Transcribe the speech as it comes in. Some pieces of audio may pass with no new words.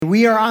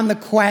we are on the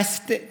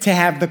quest to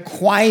have the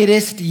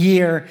quietest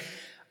year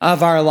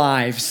of our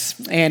lives.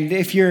 And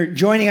if you're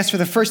joining us for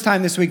the first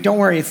time this week, don't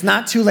worry, it's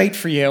not too late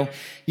for you.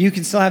 You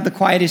can still have the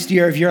quietest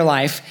year of your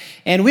life.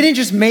 And we didn't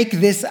just make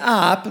this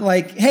up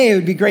like, hey, it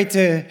would be great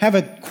to have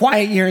a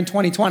quiet year in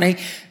 2020.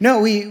 No,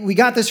 we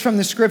got this from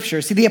the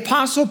scriptures. See, the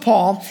Apostle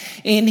Paul,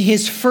 in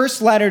his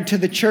first letter to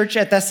the church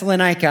at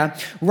Thessalonica,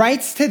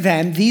 writes to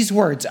them these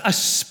words,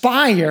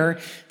 aspire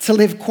to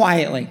live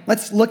quietly.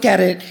 Let's look at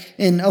it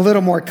in a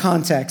little more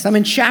context. I'm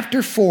in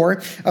chapter 4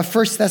 of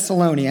 1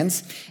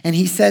 Thessalonians, and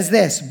he says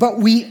this, but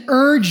we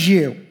urge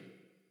you,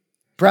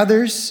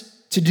 brothers,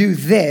 to do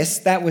this,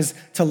 that was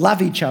to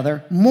love each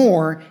other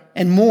more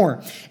and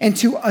more, and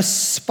to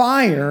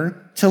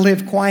aspire to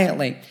live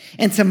quietly,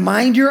 and to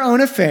mind your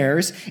own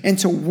affairs, and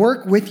to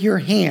work with your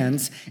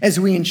hands as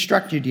we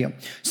instructed you,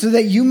 so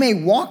that you may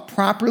walk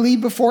properly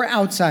before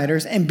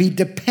outsiders and be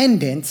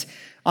dependent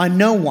on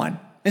no one.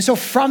 And so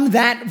from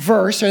that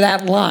verse or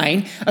that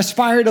line,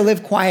 aspire to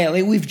live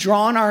quietly, we've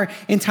drawn our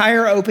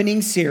entire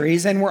opening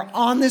series, and we're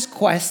on this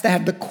quest to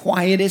have the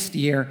quietest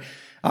year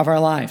of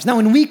our lives. Now,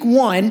 in week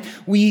 1,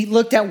 we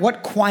looked at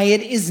what quiet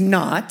is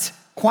not.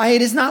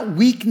 Quiet is not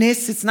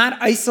weakness. It's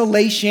not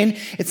isolation.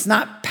 It's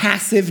not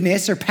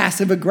passiveness or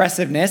passive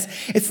aggressiveness.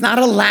 It's not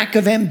a lack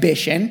of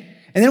ambition.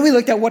 And then we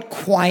looked at what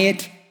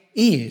quiet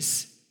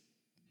is.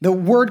 The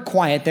word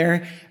quiet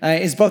there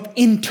is both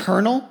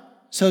internal,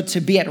 so to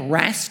be at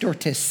rest or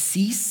to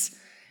cease.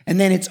 And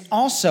then it's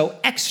also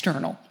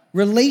external,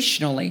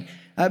 relationally,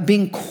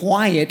 being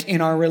quiet in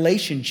our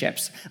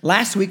relationships.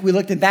 Last week, we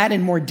looked at that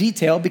in more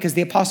detail because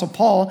the Apostle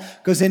Paul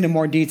goes into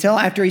more detail.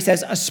 After he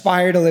says,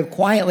 aspire to live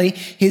quietly,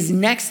 his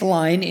next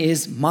line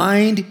is,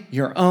 mind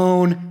your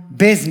own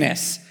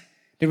business.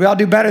 Did we all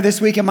do better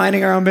this week at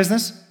minding our own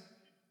business?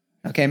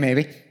 Okay,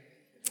 maybe.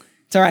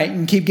 It's all right, you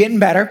can keep getting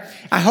better.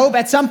 I hope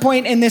at some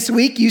point in this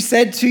week, you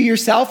said to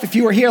yourself, if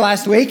you were here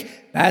last week,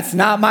 that's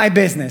not my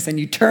business. And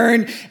you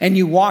turned and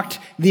you walked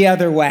the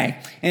other way.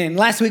 And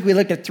last week we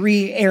looked at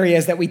 3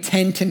 areas that we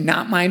tend to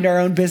not mind our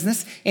own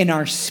business: in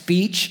our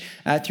speech,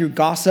 through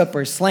gossip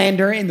or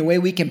slander, in the way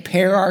we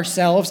compare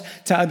ourselves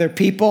to other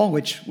people,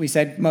 which we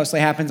said mostly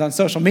happens on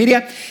social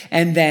media,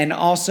 and then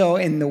also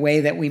in the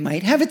way that we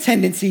might have a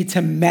tendency to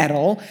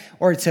meddle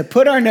or to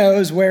put our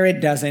nose where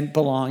it doesn't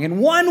belong. And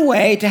one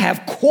way to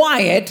have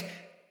quiet,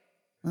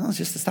 well, is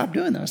just to stop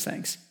doing those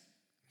things.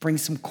 Bring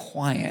some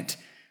quiet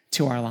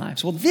to our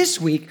lives. Well,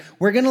 this week,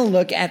 we're going to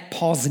look at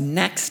Paul's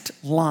next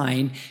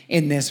line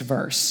in this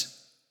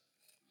verse.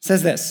 It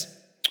says this,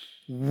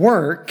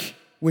 work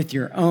with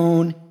your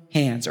own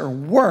hands, or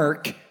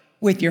work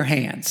with your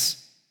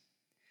hands.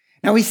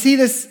 Now, we see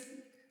this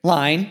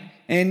line,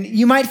 and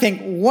you might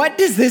think, what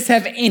does this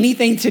have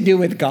anything to do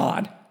with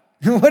God?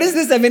 What does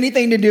this have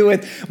anything to do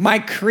with my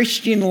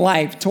Christian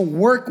life, to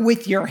work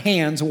with your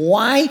hands?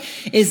 Why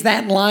is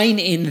that line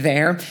in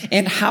there,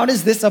 and how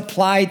does this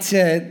apply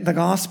to the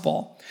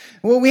gospel?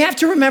 Well, we have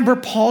to remember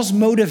Paul's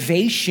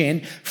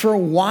motivation for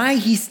why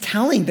he's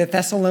telling the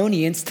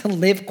Thessalonians to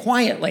live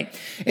quietly.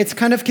 It's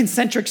kind of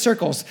concentric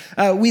circles.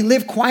 We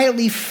live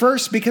quietly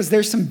first because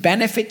there's some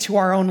benefit to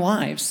our own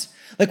lives.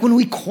 Like when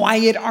we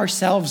quiet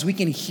ourselves, we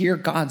can hear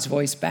God's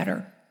voice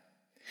better.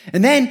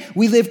 And then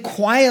we live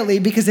quietly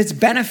because it's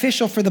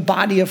beneficial for the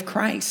body of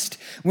Christ.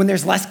 When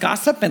there's less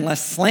gossip and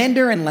less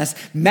slander and less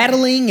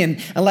meddling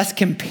and less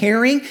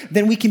comparing,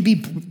 then we can be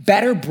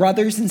better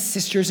brothers and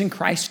sisters in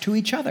Christ to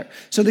each other.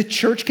 So the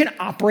church can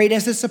operate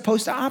as it's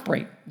supposed to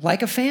operate,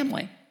 like a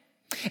family.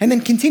 And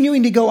then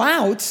continuing to go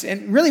out,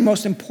 and really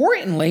most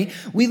importantly,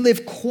 we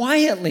live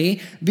quietly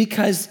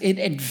because it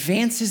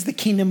advances the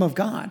kingdom of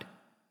God.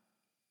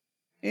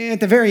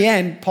 At the very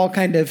end, Paul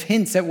kind of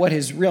hints at what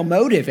his real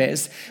motive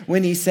is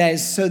when he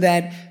says, so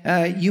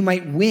that you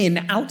might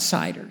win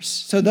outsiders.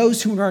 So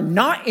those who are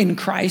not in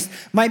Christ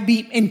might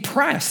be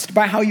impressed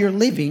by how you're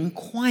living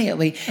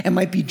quietly and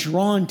might be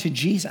drawn to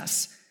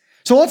Jesus.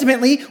 So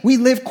ultimately, we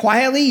live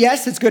quietly.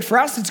 Yes, it's good for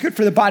us. It's good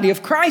for the body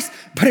of Christ,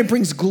 but it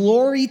brings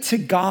glory to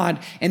God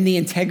and the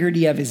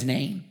integrity of his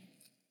name.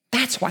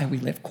 That's why we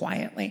live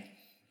quietly.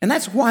 And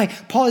that's why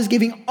Paul is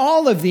giving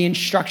all of the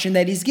instruction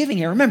that he's giving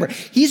here. Remember,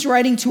 he's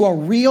writing to a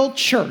real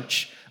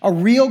church, a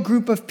real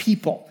group of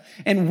people.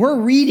 And we're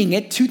reading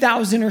it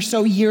 2,000 or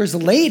so years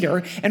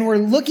later, and we're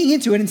looking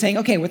into it and saying,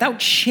 okay, without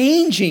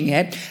changing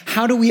it,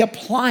 how do we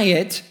apply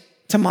it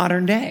to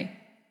modern day?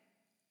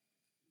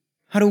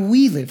 How do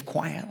we live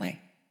quietly?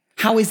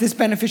 How is this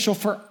beneficial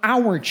for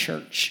our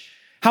church?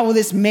 How will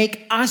this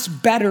make us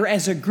better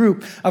as a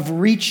group of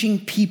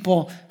reaching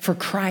people for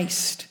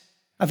Christ,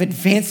 of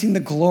advancing the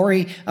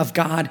glory of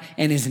God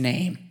and his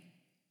name?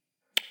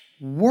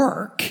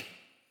 Work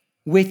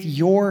with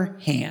your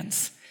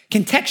hands.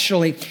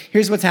 Contextually,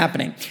 here's what's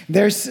happening.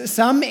 There's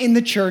some in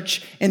the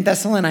church in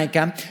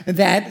Thessalonica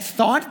that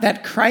thought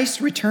that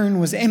Christ's return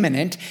was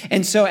imminent.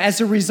 And so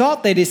as a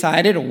result, they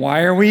decided,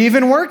 why are we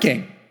even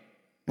working?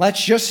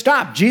 Let's just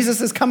stop.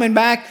 Jesus is coming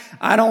back.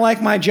 I don't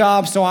like my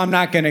job, so I'm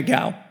not going to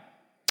go.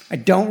 I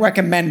don't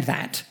recommend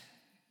that.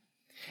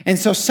 And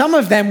so some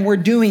of them were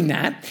doing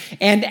that.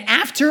 And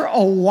after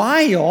a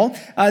while,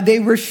 they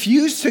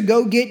refused to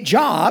go get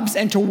jobs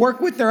and to work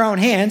with their own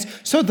hands.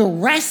 So the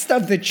rest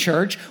of the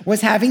church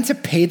was having to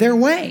pay their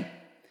way.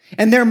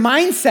 And their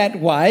mindset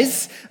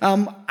was,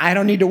 I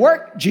don't need to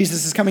work.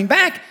 Jesus is coming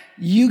back.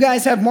 You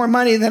guys have more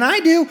money than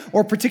I do,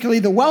 or particularly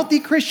the wealthy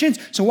Christians.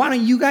 So why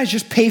don't you guys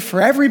just pay for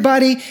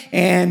everybody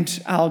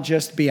and I'll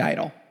just be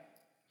idle?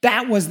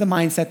 That was the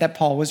mindset that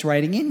Paul was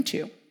writing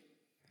into.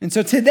 And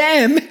so to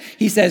them,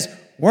 he says,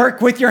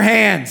 work with your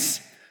hands.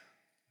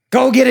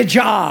 Go get a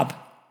job.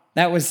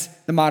 That was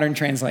the modern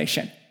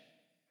translation.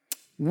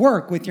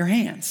 Work with your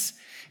hands.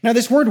 Now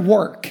this word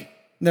work,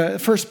 the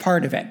first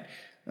part of it,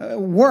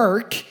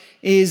 work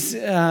is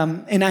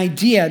an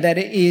idea that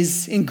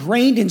is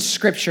ingrained in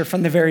Scripture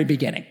from the very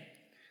beginning.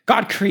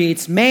 God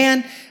creates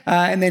man,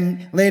 and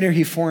then later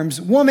he forms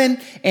woman,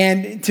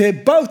 and to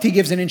both he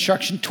gives an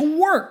instruction to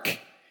work.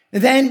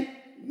 Then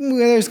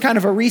there's kind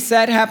of a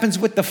reset happens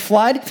with the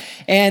flood,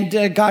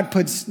 and God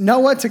puts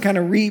Noah to kind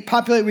of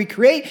repopulate,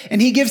 recreate,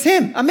 and he gives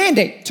him a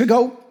mandate to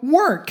go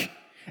work.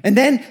 And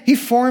then he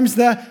forms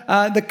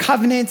the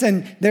covenant,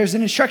 and there's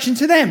an instruction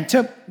to them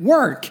to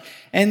work.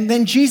 And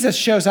then Jesus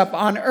shows up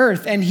on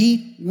earth and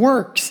he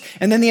works.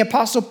 And then the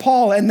Apostle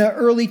Paul and the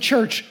early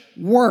church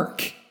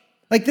work.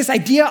 Like this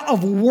idea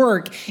of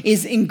work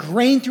is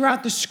ingrained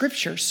throughout the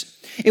scriptures.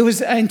 It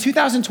was in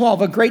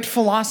 2012, a great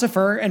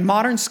philosopher and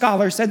modern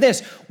scholar said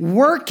this: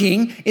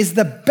 working is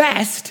the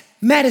best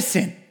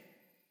medicine.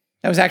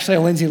 That was actually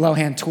a Lindsay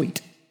Lohan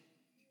tweet.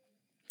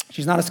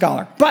 She's not a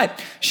scholar,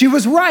 but she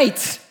was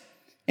right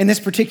in this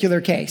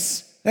particular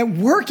case, that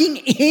working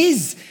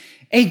is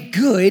a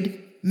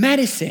good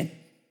medicine.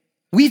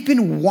 We've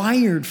been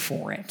wired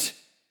for it,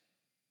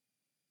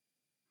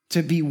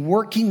 to be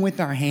working with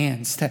our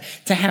hands,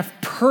 to have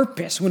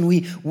purpose when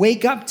we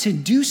wake up to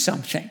do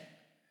something.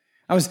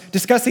 I was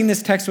discussing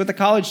this text with a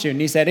college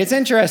student. He said, it's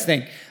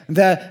interesting.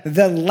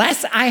 The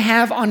less I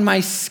have on my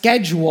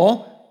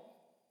schedule,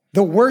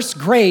 the worse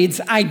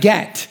grades I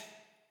get.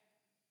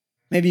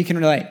 Maybe you can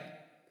relate.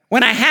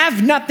 When I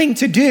have nothing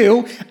to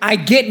do, I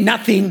get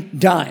nothing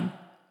done.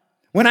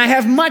 When I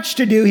have much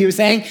to do, he was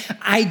saying,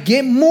 I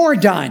get more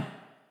done.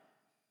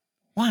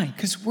 Why?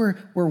 Because we're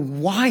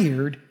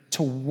wired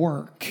to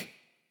work.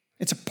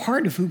 It's a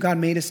part of who God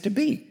made us to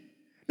be.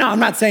 Now, I'm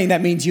not saying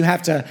that means you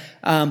have to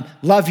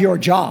love your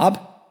job.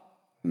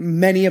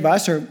 Many of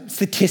us, or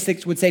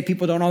statistics would say,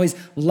 people don't always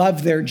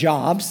love their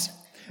jobs.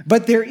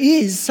 But there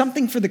is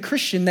something for the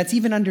Christian that's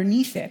even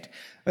underneath it.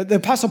 The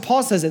Apostle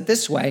Paul says it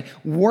this way: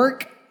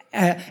 work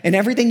and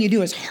everything you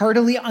do is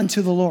heartily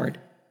unto the Lord.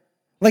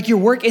 Like your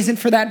work isn't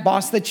for that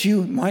boss that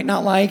you might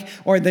not like,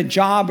 or the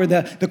job, or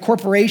the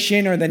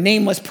corporation, or the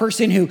nameless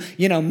person who,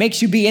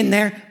 makes you be in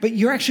there, but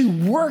you're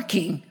actually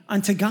working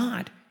unto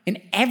God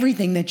in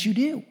everything that you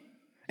do.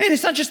 And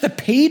it's not just the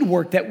paid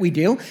work that we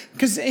do,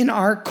 because in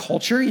our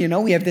culture,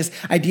 we have this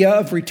idea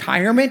of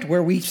retirement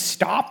where we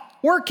stop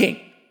working.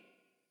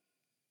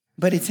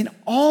 But it's in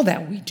all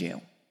that we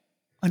do.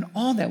 On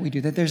all that we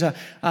do, that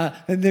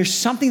there's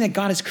something that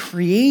God has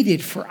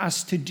created for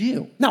us to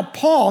do. Now,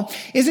 Paul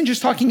isn't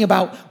just talking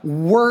about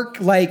work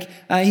like,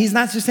 he's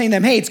not just saying to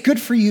them, hey, it's good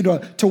for you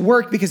to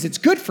work because it's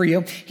good for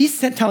you. He's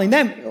telling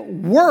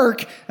them,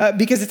 work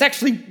because it's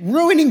actually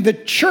ruining the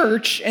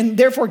church and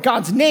therefore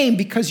God's name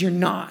because you're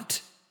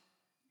not.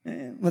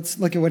 Let's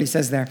look at what he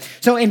says there.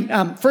 So in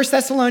 1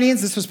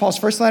 Thessalonians, this was Paul's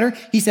first letter,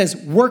 he says,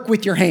 work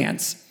with your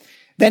hands.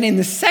 Then in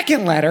the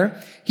second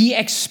letter, he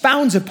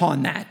expounds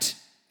upon that.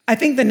 I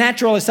think the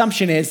natural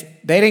assumption is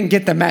they didn't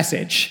get the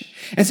message.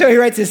 And so he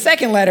writes his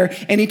second letter,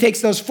 and he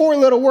takes those 4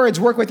 little words,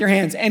 work with your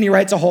hands, and he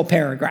writes a whole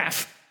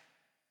paragraph.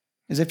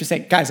 As if to say,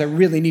 guys, I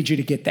really need you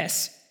to get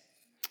this.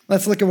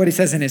 Let's look at what he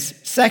says in his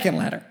second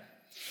letter.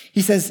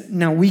 He says,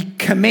 now we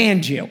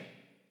command you.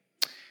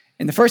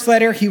 In the first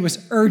letter, he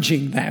was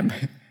urging them.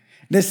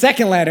 The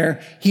second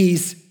letter,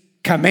 he's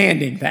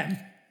commanding them.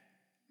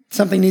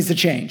 Something needs to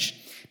change.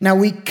 Now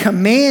we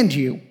command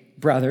you,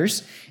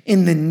 brothers,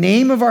 in the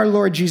name of our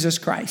Lord Jesus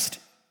Christ.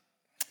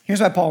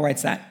 Here's why Paul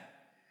writes that.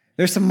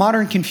 There's some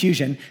modern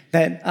confusion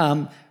that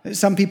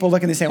some people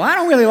look and they say, well, I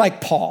don't really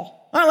like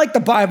Paul. I like the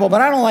Bible,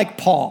 but I don't like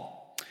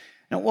Paul.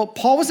 Now, well,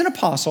 Paul was an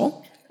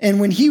apostle, and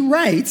when he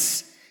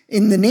writes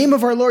in the name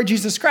of our Lord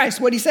Jesus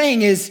Christ, what he's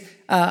saying is,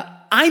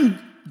 I'm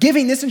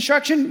giving this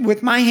instruction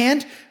with my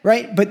hand,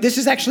 right? But this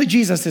is actually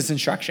Jesus'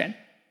 instruction.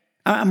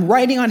 I'm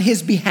writing on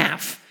his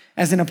behalf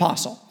as an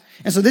apostle.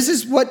 And so this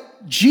is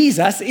what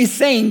Jesus is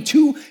saying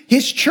to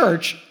his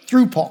church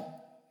through Paul.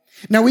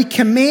 Now we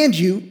command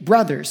you,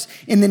 brothers,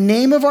 in the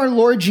name of our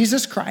Lord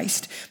Jesus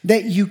Christ,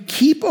 that you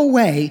keep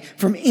away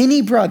from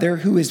any brother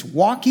who is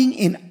walking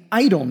in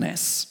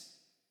idleness.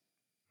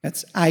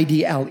 That's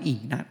I-D-L-E,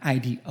 not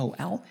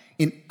I-D-O-L,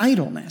 in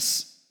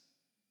idleness.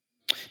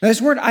 Now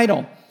this word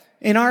idle,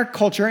 in our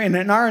culture and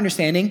in our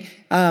understanding,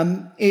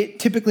 it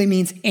typically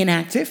means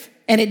inactive.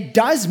 And it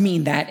does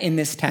mean that in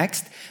this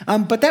text.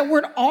 But that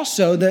word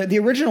also, the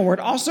original word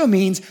also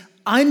means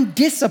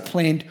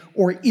undisciplined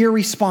or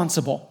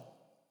irresponsible.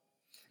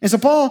 And so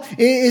Paul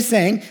is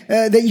saying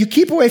that you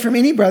keep away from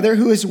any brother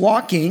who is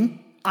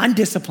walking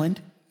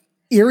undisciplined,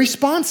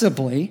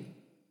 irresponsibly,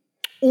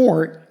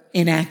 or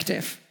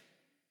inactive,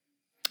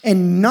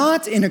 and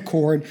not in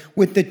accord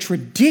with the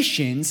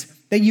traditions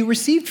that you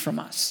received from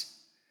us.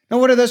 Now,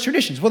 what are those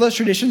traditions? Well, those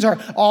traditions are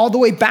all the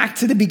way back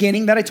to the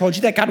beginning that I told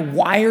you, that God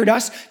wired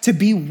us to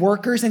be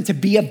workers and to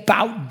be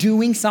about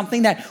doing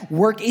something, that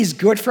work is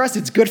good for us.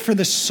 It's good for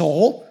the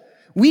soul.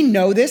 We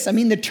know this. I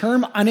mean, the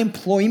term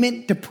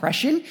unemployment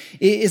depression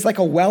is like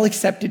a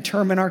well-accepted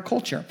term in our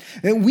culture.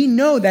 We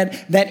know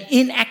that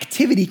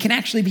inactivity can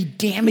actually be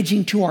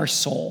damaging to our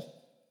soul.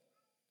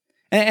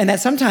 And that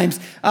sometimes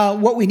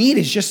what we need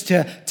is just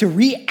to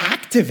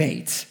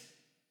reactivate.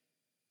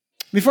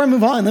 Before I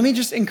move on, let me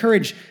just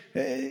encourage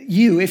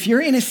you, if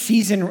you're in a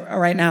season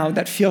right now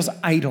that feels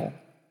idle,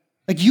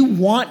 like you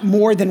want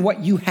more than what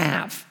you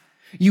have,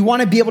 you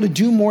want to be able to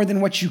do more than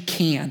what you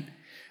can,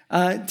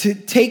 to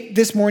take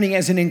this morning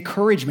as an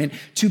encouragement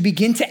to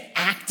begin to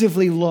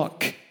actively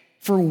look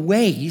for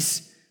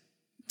ways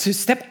to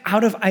step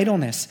out of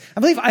idleness.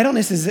 I believe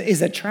idleness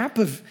is a trap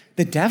of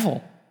the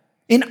devil.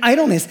 In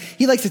idleness,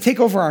 he likes to take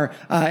over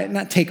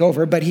not take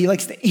over, but he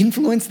likes to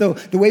influence the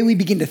way we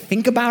begin to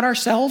think about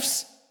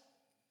ourselves.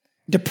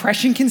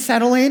 Depression can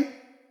settle in.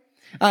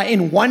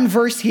 In one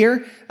verse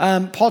here,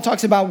 Paul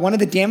talks about one of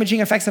the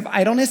damaging effects of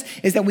idleness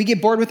is that we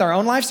get bored with our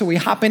own lives, so we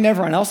hop into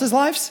everyone else's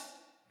lives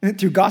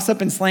through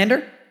gossip and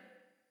slander.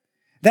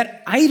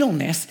 That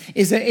idleness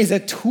is a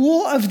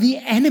tool of the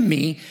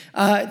enemy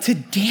to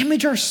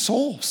damage our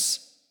souls.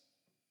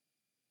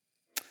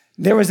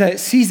 There was a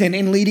season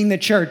in leading the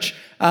church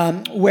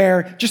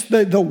where just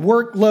the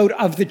workload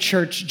of the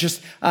church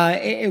just,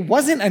 it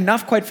wasn't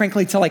enough, quite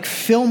frankly, to like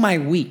fill my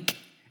week.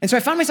 And so I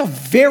found myself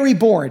very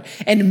bored,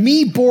 and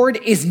me bored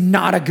is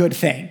not a good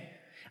thing.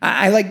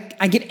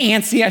 I get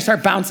antsy, I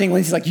start bouncing.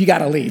 Lindsay's like, you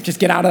gotta leave, just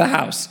get out of the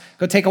house,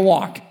 go take a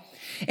walk.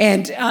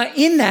 And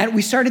in that,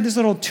 we started this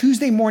little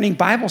Tuesday morning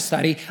Bible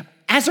study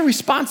as a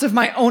response of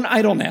my own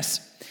idleness.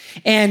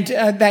 And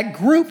that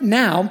group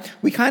now,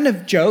 we kind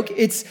of joke,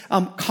 it's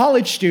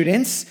college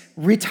students,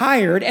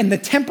 retired, and the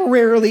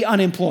temporarily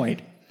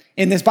unemployed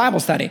in this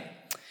Bible study.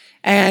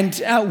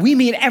 And we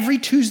meet every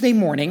Tuesday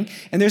morning,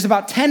 and there's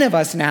about 10 of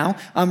us now,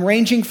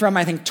 ranging from,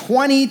 I think,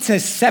 20 to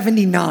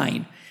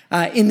 79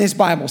 in this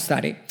Bible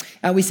study.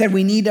 We said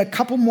we need a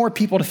couple more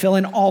people to fill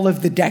in all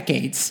of the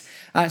decades.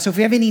 So if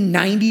we have any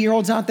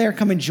 90-year-olds out there,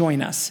 come and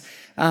join us.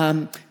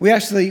 We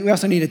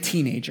also need a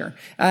teenager.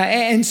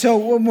 And so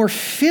when we're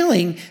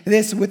filling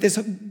this with this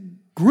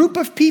group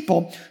of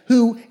people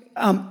who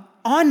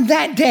on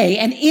that day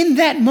and in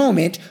that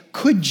moment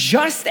could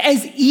just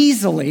as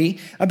easily,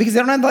 because they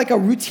don't have like a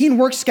routine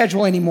work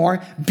schedule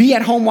anymore, be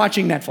at home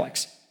watching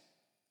Netflix,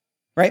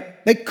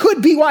 right? They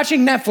could be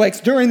watching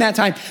Netflix during that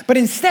time, but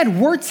instead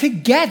we're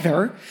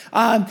together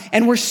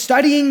and we're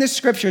studying the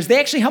scriptures. They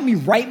actually help me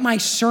write my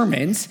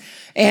sermons,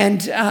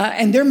 and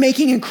they're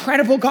making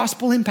incredible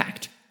gospel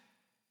impact.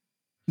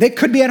 They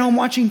could be at home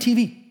watching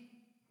TV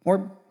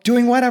or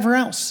doing whatever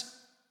else.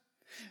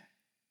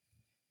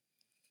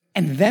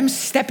 And them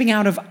stepping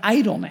out of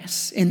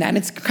idleness in that, and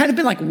it's kind of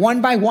been like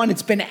one by one,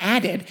 it's been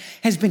added,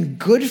 has been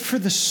good for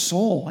the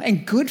soul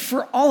and good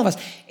for all of us.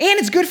 And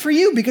it's good for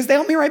you because they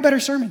help me write better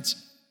sermons.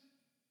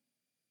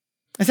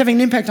 It's having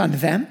an impact on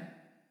them,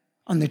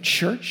 on the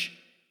church,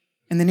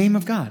 and the name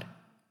of God.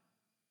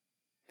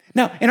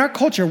 Now, in our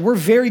culture, we're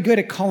very good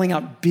at calling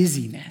out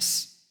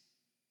busyness.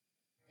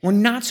 We're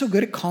not so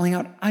good at calling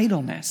out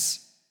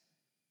idleness.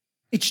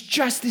 It's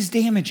just as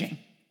damaging.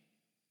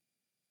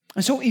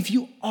 And so if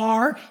you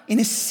are in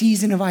a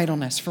season of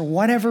idleness for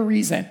whatever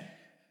reason,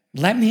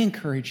 let me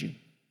encourage you.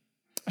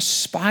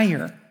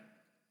 Aspire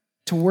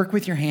to work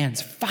with your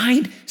hands.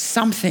 Find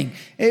something,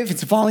 if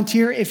it's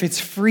volunteer, if it's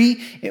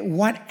free,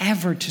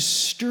 whatever, to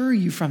stir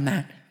you from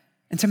that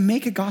and to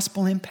make a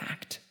gospel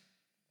impact.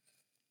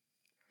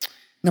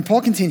 Now,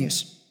 Paul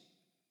continues.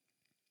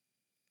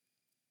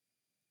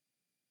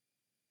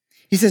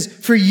 He says,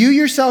 "For you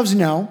yourselves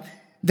know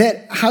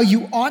that how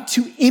you ought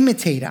to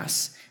imitate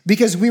us,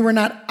 because we were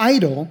not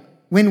idle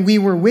when we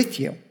were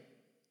with you."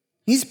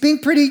 He's being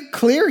pretty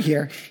clear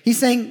here. He's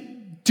saying,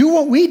 do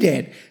what we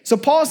did. So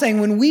Paul's saying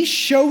when we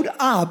showed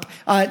up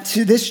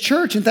to this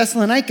church in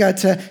Thessalonica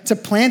to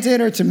plant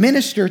it or to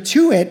minister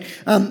to it,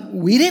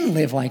 we didn't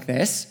live like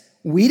this.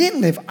 We didn't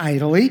live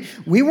idly.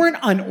 We weren't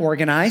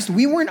unorganized.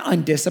 We weren't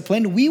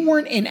undisciplined. We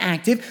weren't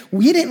inactive.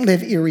 We didn't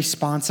live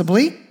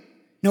irresponsibly.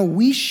 No,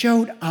 we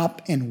showed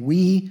up and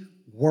we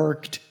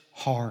worked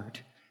hard.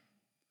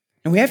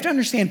 And we have to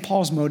understand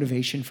Paul's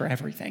motivation for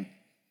everything,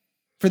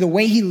 for the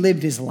way he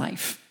lived his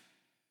life.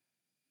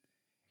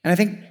 And I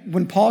think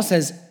when Paul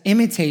says,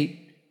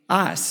 imitate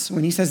us,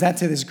 when he says that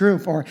to this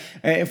group, or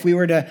if we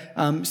were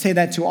to say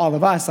that to all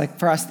of us, like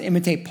for us to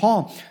imitate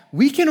Paul,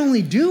 we can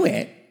only do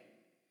it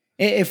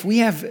if we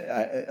have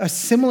a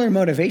similar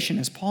motivation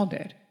as Paul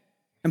did.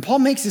 And Paul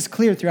makes this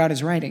clear throughout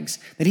his writings,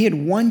 that he had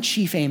one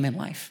chief aim in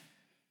life: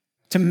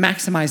 to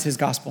maximize his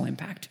gospel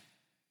impact.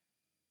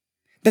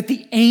 That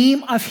the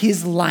aim of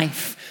his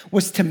life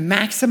was to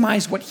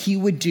maximize what he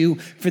would do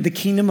for the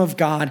kingdom of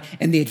God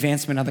and the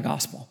advancement of the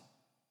gospel.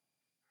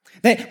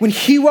 That when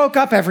he woke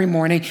up every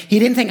morning, he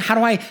didn't think, how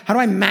do I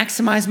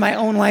maximize my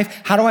own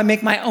life? How do I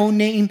make my own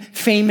name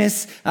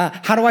famous?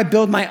 How do I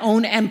build my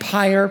own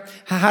empire?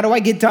 How do I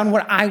get done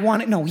what I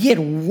want? No, he had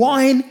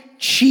one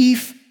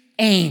chief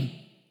aim: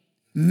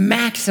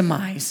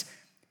 maximize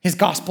his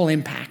gospel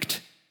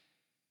impact.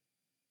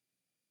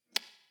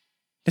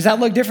 Does that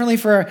look differently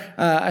for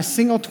a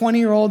single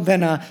 20-year-old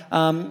than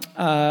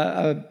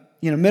a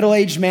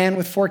middle-aged man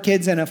with 4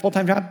 kids and a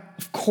full-time job?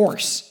 Of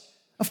course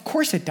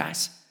it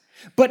does.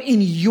 But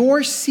in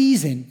your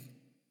season,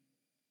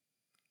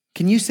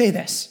 can you say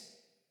this?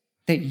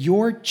 That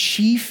your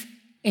chief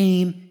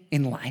aim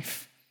in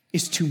life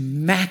is to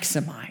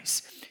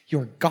maximize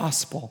your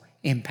gospel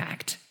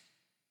impact.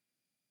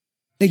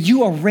 That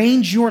you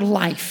arrange your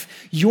life,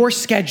 your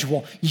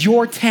schedule,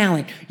 your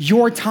talent,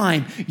 your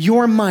time,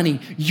 your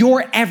money,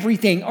 your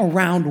everything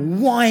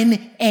around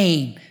one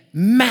aim: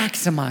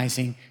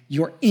 maximizing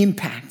your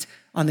impact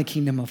on the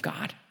kingdom of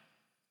God.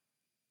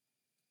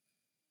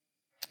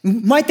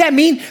 Might that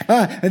mean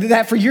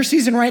that for your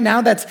season right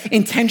now, that's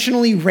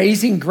intentionally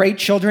raising great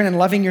children and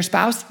loving your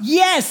spouse?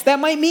 Yes, that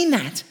might mean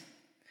that.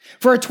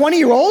 For a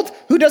 20-year-old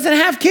who doesn't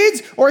have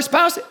kids or a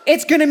spouse,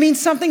 it's going to mean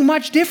something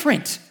much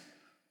different.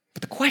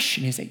 But the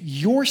question is, at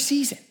your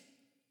season,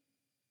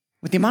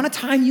 with the amount of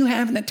time you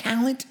have and the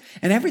talent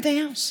and everything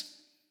else,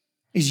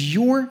 is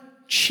your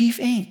chief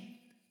aim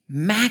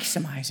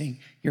maximizing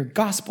your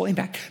gospel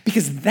impact?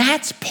 Because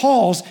that's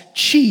Paul's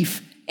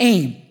chief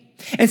aim.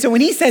 And so when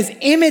he says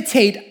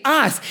imitate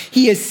us,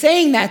 he is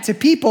saying that to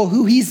people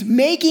who he's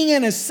making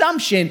an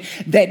assumption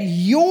that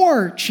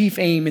your chief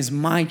aim is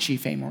my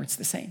chief aim, or it's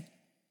the same.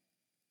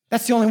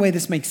 That's the only way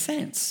this makes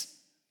sense.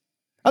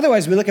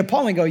 Otherwise, we look at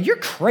Paul and go, you're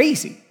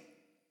crazy.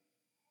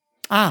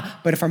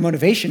 But if our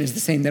motivation is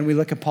the same, then we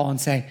look at Paul and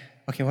say,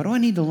 okay, what do I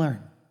need to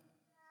learn?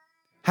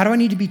 How do I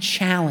need to be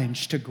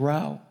challenged to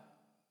grow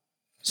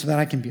so that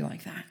I can be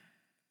like that?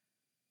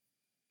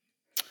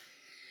 It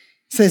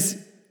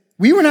says,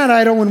 we were not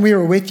idle when we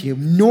were with you,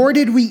 nor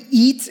did we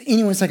eat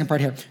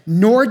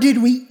nor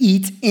did we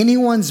eat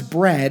anyone's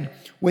bread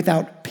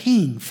without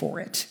paying for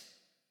it.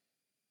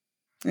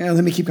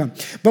 Let me keep going.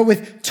 But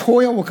with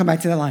toil, we'll come back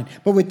to that line.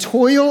 But with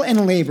toil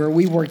and labor,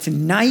 we worked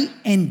night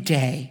and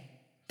day,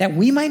 that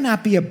we might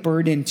not be a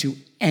burden to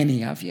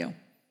any of you.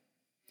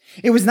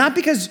 It was not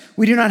because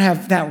we do not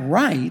have that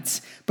right,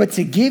 but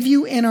to give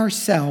you in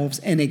ourselves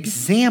an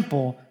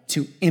example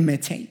to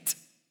imitate.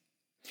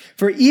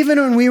 For even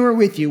when we were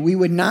with you, we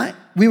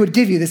would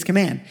give you this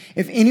command: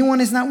 if anyone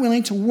is not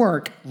willing to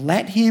work,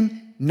 let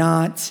him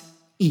not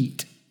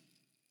eat.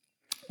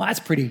 Well, that's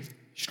pretty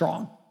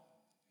strong.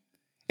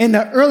 In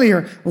the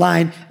earlier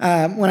line,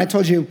 when I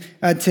told you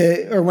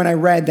when I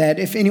read that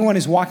if anyone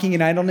is walking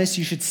in idleness,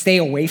 you should stay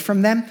away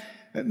from them,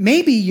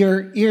 maybe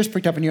your ears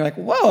pricked up and you're like,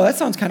 whoa, that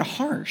sounds kind of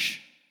harsh.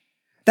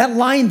 That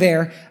line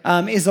there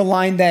is a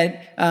line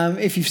that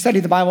if you've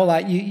studied the Bible a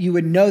lot, you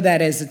would know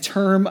that as a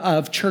term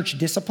of church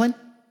discipline.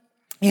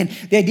 And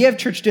the idea of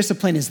church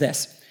discipline is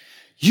this: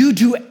 you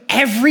do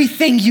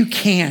everything you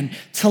can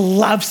to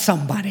love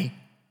somebody,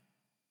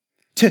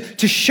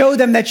 to show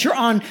them that you're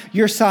on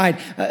your side,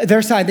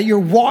 their side, that you're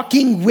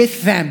walking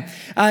with them,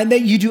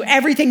 that you do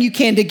everything you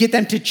can to get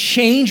them to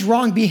change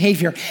wrong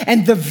behavior.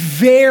 And the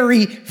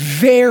very,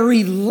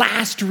 very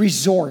last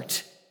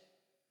resort,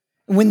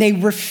 when they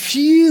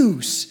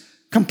refuse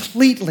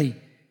completely,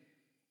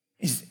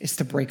 is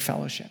to break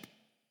fellowship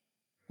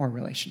or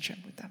relationship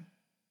with them.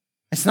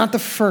 It's not the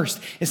first,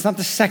 it's not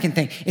the second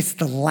thing, it's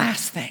the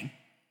last thing.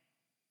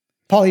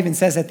 Paul even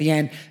says at the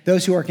end,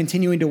 those who are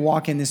continuing to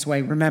walk in this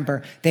way,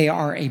 remember, they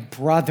are a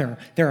brother,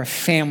 they're a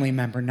family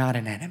member, not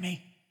an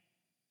enemy.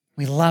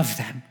 We love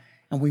them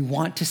and we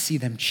want to see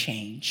them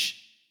change.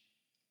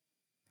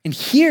 And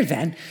here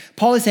then,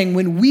 Paul is saying,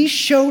 when we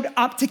showed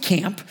up to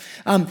camp,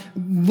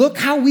 look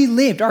how we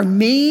lived. Our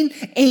main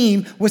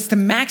aim was to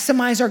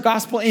maximize our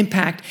gospel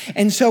impact.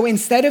 And so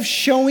instead of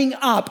showing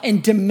up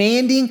and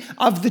demanding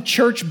of the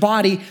church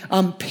body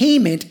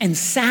payment and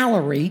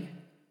salary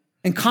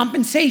and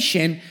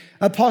compensation,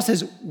 Paul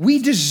says, we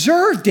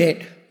deserved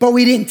it, but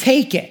we didn't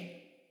take it.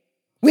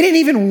 We didn't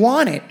even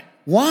want it.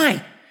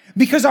 Why?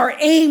 Because our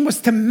aim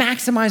was to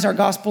maximize our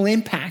gospel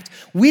impact.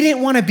 We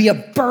didn't want to be a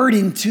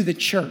burden to the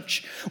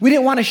church. We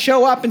didn't want to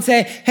show up and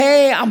say,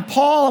 hey, I'm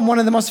Paul. I'm one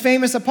of the most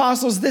famous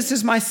apostles. This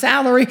is my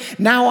salary.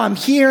 Now I'm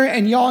here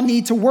and y'all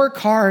need to work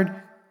hard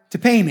to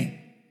pay me.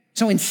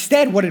 So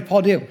instead, what did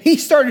Paul do? He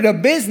started a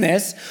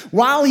business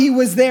while he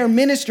was there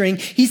ministering.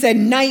 He said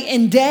night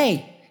and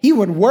day. He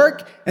would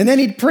work and then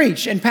he'd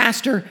preach and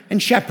pastor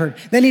and shepherd.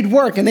 Then he'd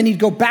work and then he'd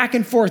go back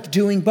and forth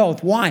doing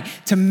both. Why?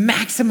 To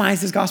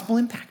maximize his gospel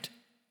impact.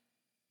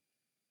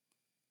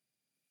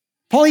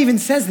 Paul even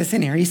says this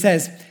in here. He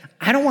says,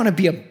 I don't want to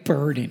be a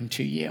burden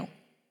to you. I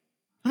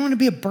don't want to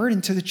be a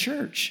burden to the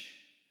church.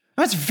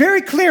 Now, it's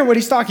very clear what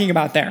he's talking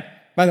about there,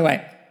 by the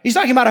way. He's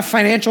talking about a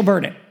financial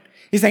burden.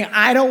 He's saying,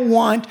 I don't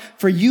want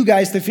for you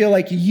guys to feel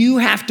like you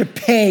have to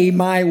pay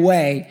my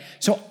way,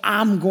 so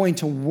I'm going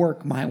to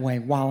work my way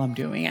while I'm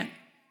doing it.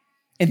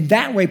 And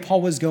that way,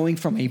 Paul was going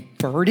from a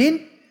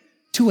burden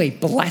to a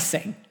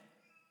blessing.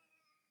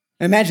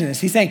 Imagine this.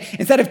 He's saying,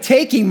 instead of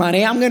taking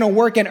money, I'm going to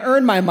work and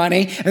earn my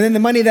money, and then the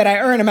money that I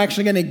earn, I'm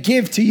actually going to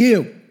give to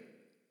you.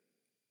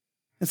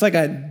 It's like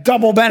a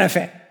double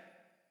benefit.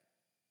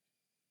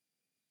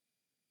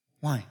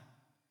 Why?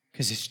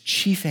 Because his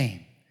chief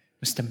aim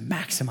was to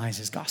maximize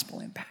his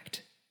gospel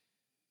impact.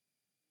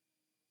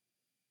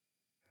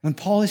 When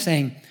Paul is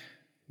saying,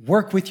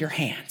 work with your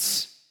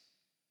hands,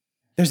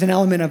 there's an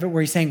element of it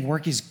where he's saying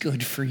work is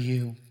good for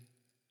you.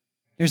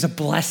 There's a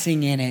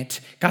blessing in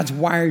it. God's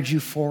wired you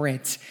for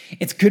it.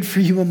 It's good for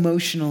you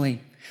emotionally.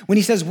 When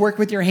he says work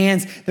with your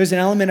hands, there's an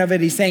element of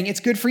it. He's saying it's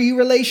good for you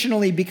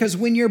relationally because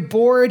when you're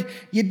bored,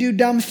 you do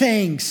dumb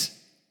things.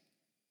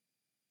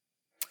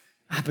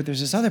 But there's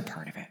this other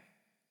part of it.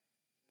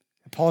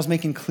 Paul's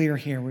making clear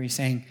here where he's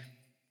saying,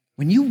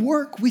 when you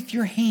work with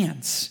your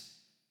hands,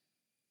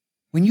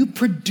 when you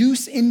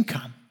produce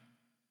income,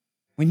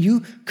 when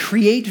you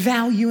create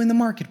value in the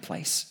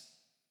marketplace,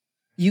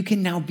 you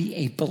can now be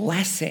a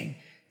blessing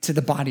to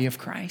the body of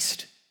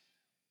Christ.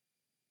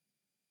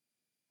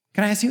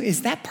 Can I ask you,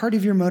 is that part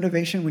of your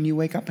motivation when you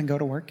wake up and go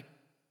to work?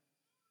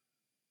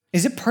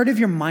 Is it part of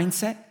your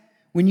mindset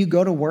when you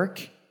go to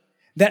work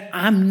that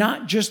I'm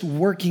not just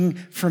working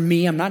for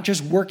me, I'm not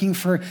just working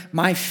for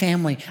my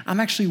family, I'm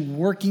actually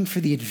working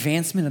for the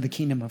advancement of the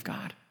kingdom of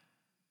God?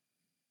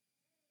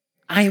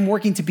 I am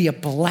working to be a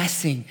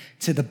blessing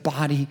to the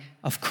body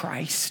of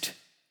Christ.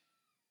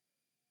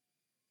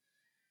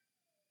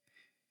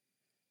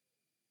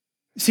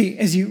 See,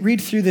 as you read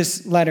through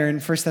this letter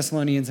in 1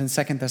 Thessalonians and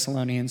 2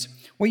 Thessalonians,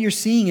 what you're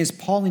seeing is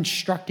Paul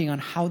instructing on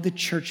how the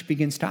church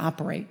begins to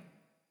operate.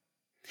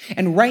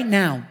 And right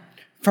now,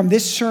 from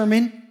this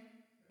sermon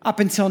up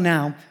until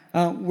now,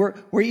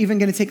 we're even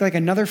going to take like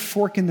another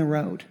fork in the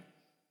road.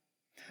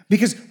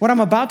 Because what I'm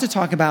about to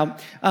talk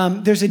about,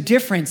 there's a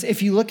difference.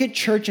 If you look at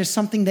church as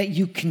something that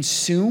you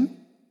consume,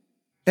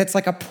 that's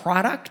like a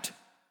product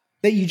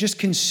that you just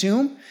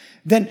consume,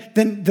 then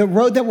the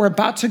road that we're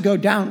about to go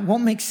down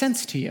won't make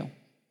sense to you.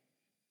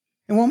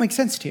 It won't make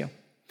sense to you.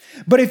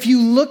 But if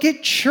you look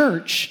at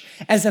church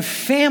as a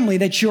family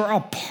that you're a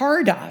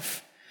part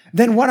of,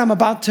 then what I'm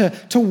about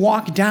to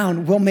walk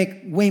down will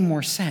make way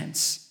more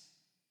sense.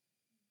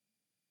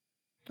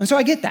 And so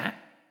I get that.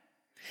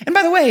 And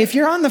by the way, if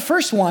you're on the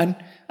first one,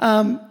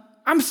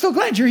 I'm still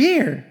glad you're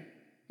here.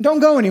 Don't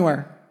go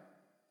anywhere.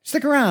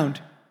 Stick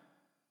around.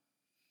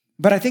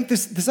 But I think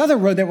this other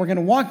road that we're going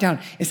to walk down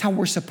is how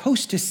we're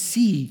supposed to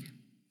see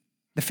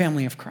the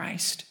family of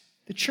Christ,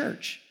 the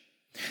church.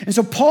 And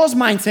so Paul's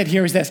mindset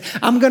here is this: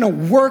 I'm going to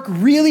work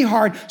really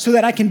hard so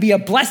that I can be a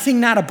blessing,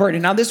 not a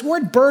burden. Now, this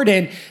word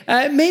burden,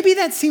 maybe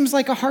that seems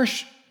like a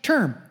harsh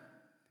term.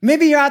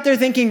 Maybe you're out there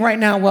thinking right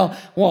now,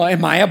 well,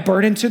 am I a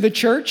burden to the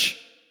church?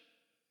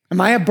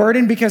 Am I a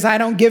burden because I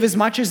don't give as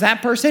much as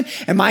that person?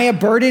 Am I a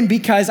burden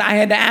because I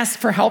had to ask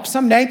for help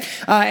someday?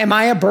 Am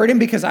I a burden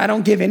because I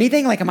don't give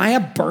anything? Like, am I a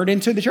burden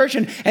to the church?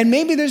 And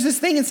maybe there's this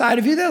thing inside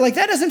of you that like,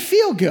 that doesn't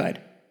feel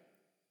good.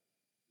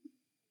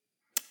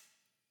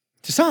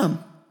 To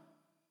some,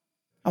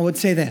 I would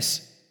say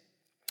this.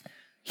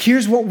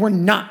 Here's what we're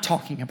not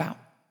talking about.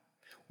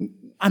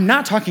 I'm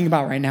not talking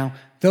about right now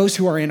those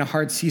who are in a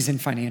hard season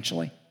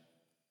financially,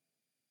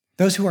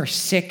 those who are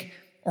sick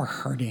or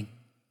hurting,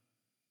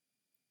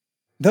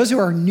 those who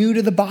are new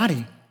to the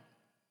body.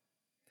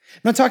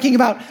 I'm not talking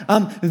about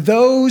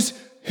those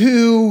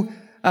who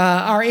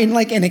are in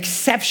like an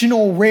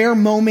exceptional, rare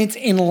moment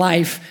in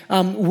life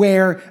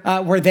where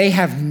they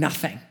have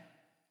nothing.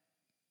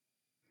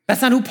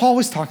 That's not who Paul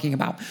was talking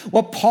about.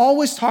 What Paul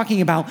was talking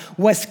about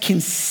was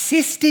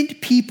consistent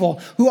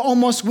people who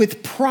almost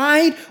with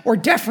pride or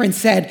deference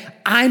said,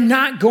 I'm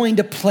not going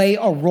to play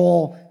a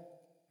role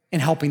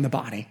in helping the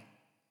body.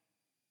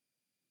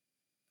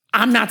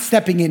 I'm not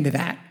stepping into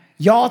that.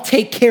 Y'all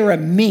take care of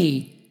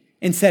me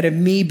instead of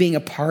me being a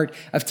part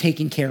of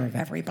taking care of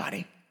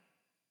everybody.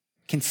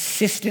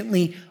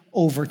 Consistently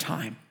over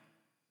time.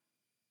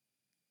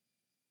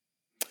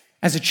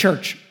 As a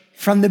church,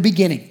 from the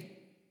beginning,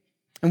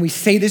 and we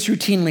say this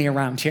routinely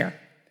around here,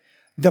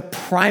 the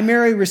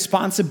primary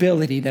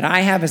responsibility that I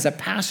have as a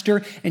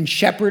pastor and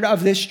shepherd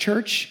of this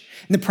church,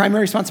 and the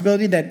primary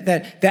responsibility that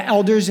the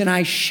elders and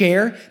I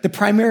share, the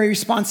primary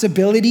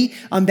responsibility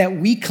that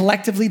we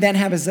collectively then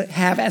have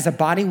as a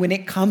body when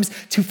it comes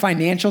to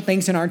financial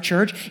things in our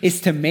church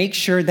is to make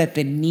sure that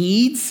the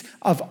needs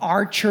of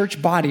our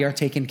church body are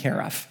taken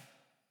care of.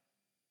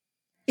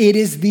 It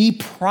is the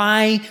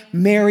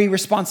primary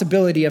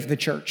responsibility of the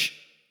church.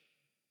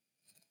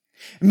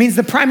 It means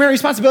the primary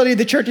responsibility of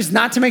the church is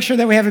not to make sure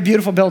that we have a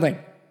beautiful building.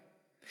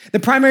 The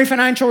primary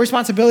financial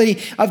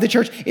responsibility of the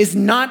church is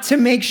not to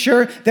make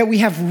sure that we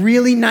have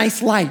really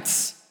nice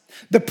lights.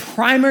 The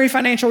primary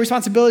financial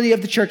responsibility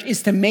of the church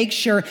is to make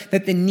sure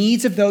that the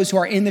needs of those who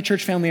are in the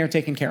church family are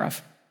taken care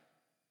of.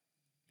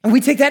 And we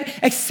take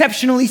that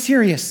exceptionally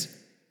serious.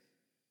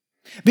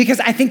 Because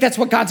I think that's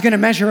what God's going to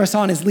measure us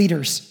on as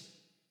leaders.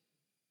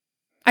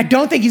 I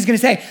don't think he's going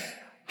to say,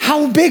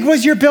 how big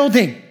was your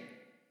building?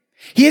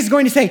 He is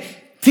going to say,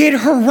 did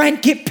her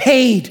rent get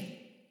paid?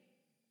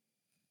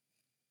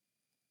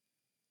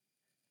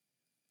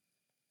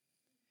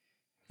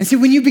 And see,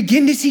 when you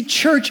begin to see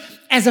church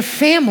as a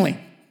family,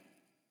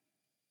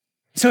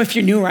 so if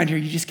you're new around here,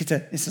 you just get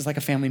to, this is like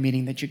a family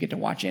meeting that you get to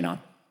watch in on.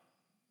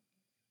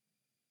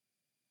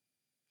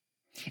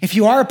 If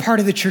you are a part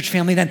of the church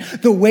family, then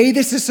the way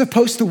this is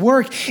supposed to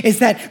work is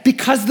that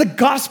because the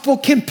gospel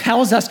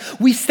compels us,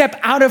 we step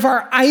out of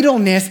our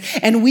idleness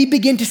and we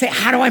begin to say,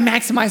 how do I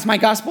maximize my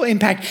gospel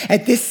impact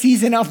at this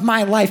season of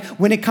my life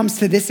when it comes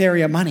to this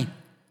area of money?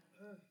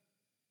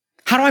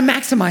 How do I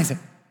maximize it?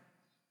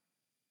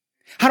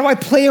 How do I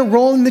play a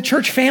role in the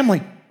church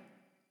family?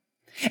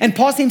 And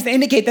Paul seems to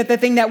indicate that the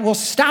thing that will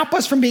stop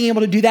us from being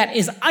able to do that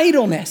is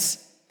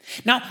idleness.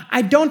 Now,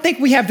 I don't think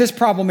we have this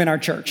problem in our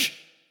church.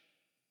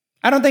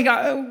 We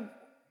don't.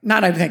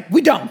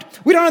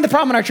 We don't have the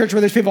problem in our church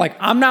where there's people like,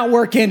 I'm not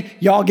working,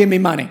 y'all give me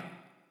money.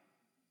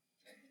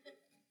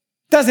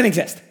 Doesn't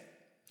exist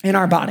in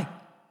our body.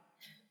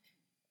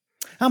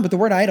 But the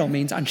word idle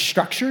means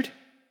unstructured,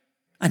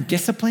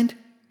 undisciplined,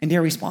 and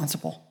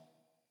irresponsible.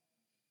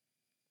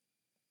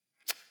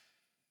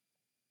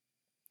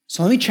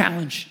 So let me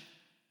challenge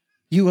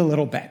you a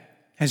little bit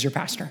as your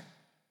pastor.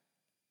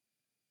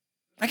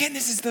 Again,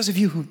 this is those of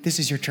you who, this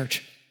is your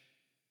church.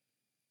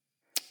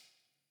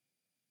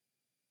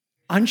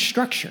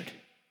 Unstructured,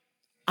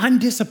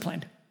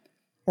 undisciplined,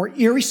 or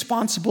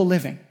irresponsible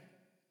living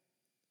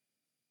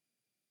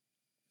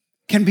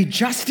can be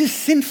just as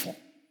sinful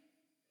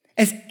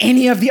as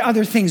any of the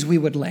other things we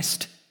would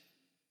list.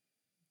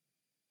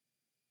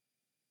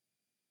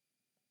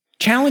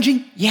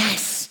 Challenging?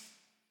 Yes.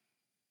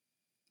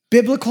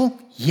 Biblical?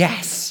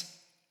 Yes.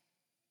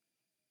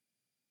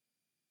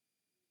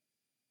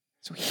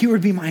 So here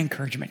would be my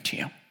encouragement to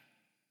you.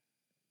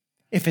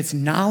 If it's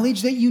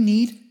knowledge that you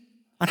need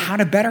on how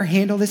to better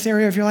handle this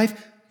area of your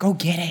life, go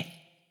get it.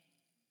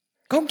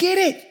 Go get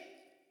it.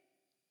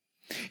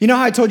 You know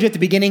how I told you at the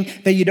beginning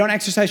that you don't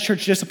exercise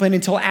church discipline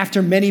until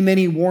after many,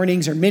 many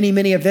warnings or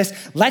many of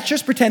this? Let's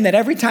just pretend that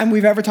every time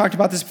we've ever talked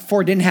about this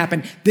before it didn't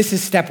happen. This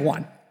is step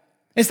one.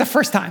 It's the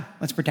first time.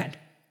 Let's pretend.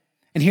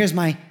 And here's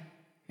my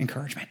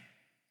encouragement.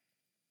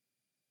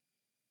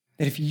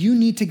 That if you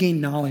need to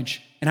gain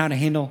knowledge and how to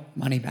handle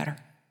money better,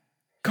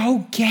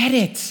 go get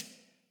it.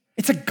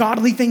 It's a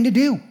godly thing to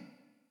do.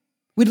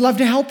 We'd love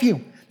to help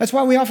you. That's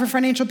why we offer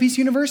Financial Peace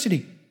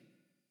University.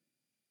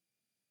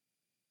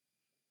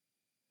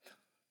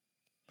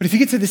 But if you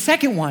get to the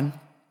second one,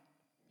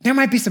 there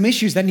might be some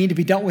issues that need to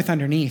be dealt with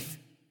underneath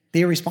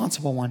the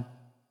irresponsible one.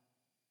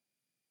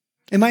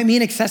 It might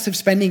mean excessive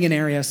spending in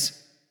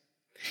areas.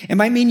 It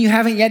might mean you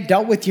haven't yet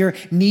dealt with your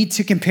need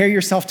to compare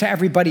yourself to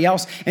everybody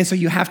else, and so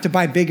you have to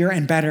buy bigger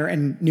and better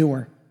and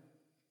newer.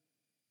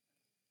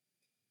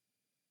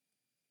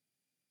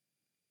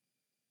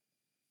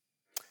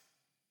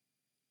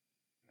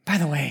 By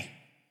the way,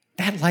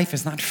 that life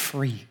is not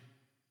free.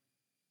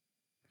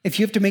 If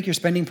you have to make your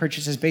spending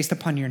purchases based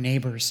upon your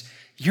neighbors,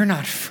 you're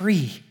not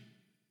free.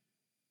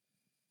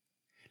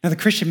 Now, the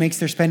Christian makes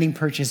their spending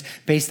purchase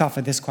based off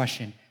of this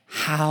question: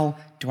 how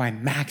do I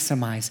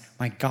maximize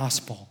my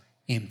gospel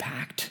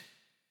impact?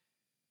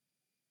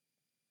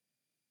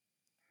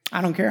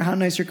 I don't care how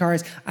nice your car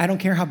is. I don't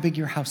care how big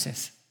your house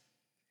is.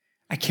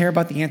 I care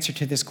about the answer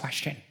to this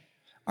question.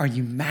 Are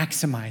you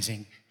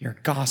maximizing your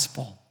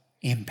gospel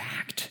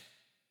impact?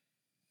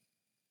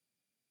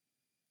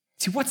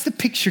 See, what's the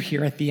picture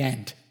here at the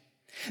end?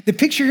 The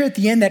picture here at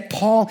the end that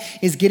Paul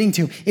is getting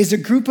to is a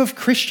group of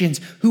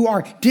Christians who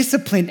are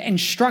disciplined and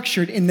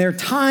structured in their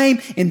time,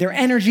 in their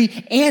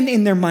energy, and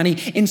in their money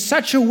in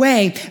such a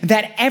way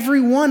that every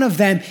one of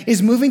them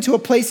is moving to a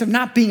place of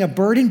not being a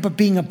burden, but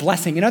being a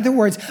blessing. In other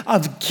words,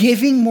 of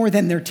giving more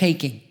than they're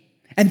taking.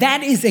 And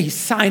that is a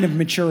sign of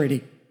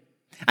maturity.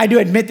 I do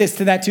admit this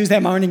to that Tuesday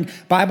morning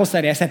Bible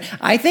study. I said,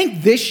 I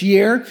think this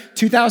year,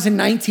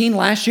 2019,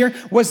 last year,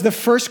 was the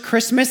first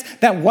Christmas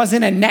that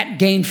wasn't a net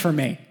gain for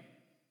me.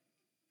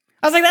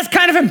 I was like, that's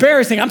kind of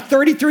embarrassing. I'm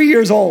 33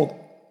 years old.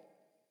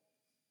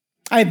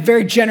 I have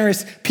very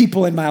generous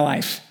people in my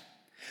life.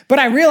 But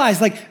I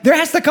realized there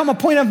has to come a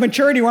point of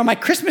maturity where my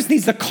Christmas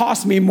needs to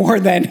cost me more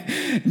than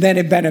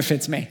it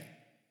benefits me.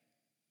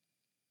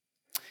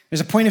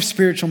 There's a point of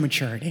spiritual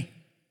maturity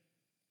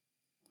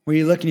where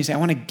you look and you say, I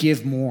want to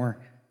give more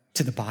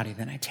to the body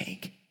than I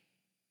take.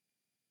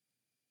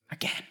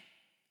 Again.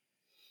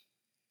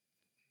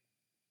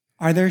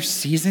 Are there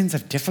seasons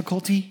of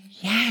difficulty?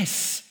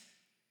 Yes.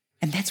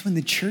 And that's when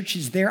the church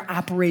is there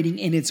operating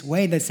in its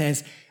way that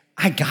says,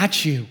 I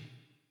got you.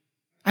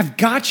 I've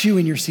got you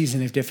in your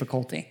season of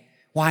difficulty.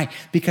 Why?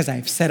 Because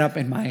I've set up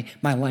in my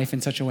life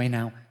in such a way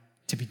now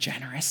to be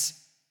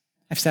generous.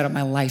 I've set up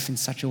my life in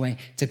such a way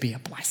to be a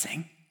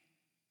blessing.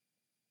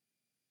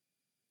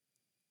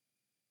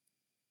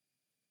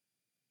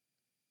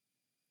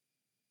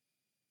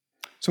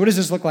 So what does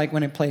this look like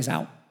when it plays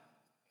out?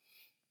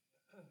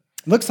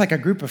 It looks like a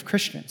group of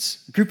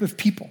Christians, a group of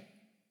people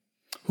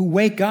who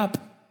wake up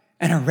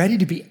and are ready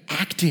to be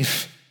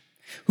active,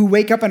 who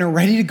wake up and are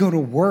ready to go to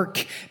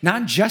work,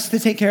 not just to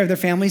take care of their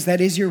families,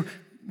 that is your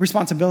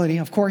responsibility,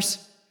 of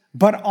course,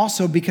 but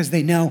also because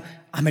they know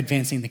I'm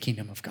advancing the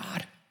kingdom of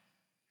God.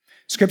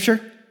 Scripture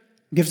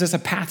gives us a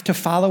path to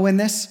follow in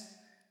this.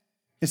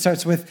 It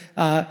starts with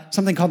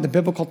something called the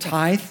biblical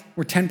tithe,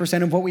 where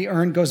 10% of what we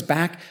earn goes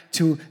back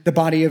to the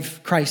body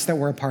of Christ that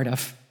we're a part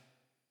of.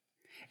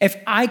 If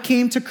I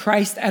came to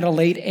Christ at a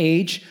late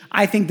age,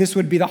 I think this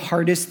would be the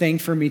hardest thing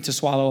for me to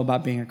swallow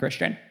about being a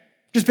Christian.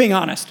 Just being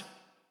honest.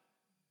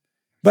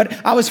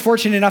 But I was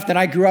fortunate enough that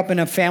I grew up in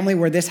a family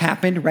where this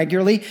happened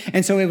regularly,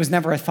 and so it was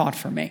never a thought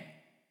for me.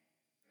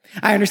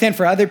 I understand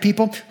for other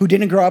people who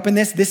didn't grow up in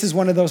this is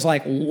one of those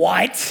like,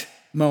 what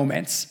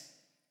moments?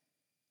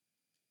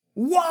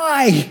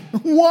 Why?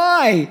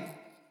 Why?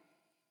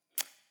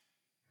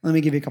 Let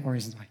me give you a couple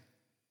reasons why.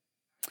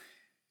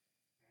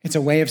 It's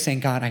a way of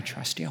saying, God, I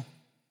trust you.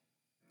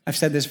 I've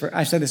said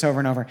this over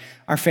and over.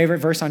 Our favorite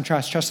verse on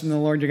trust in the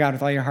Lord your God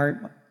with all your heart,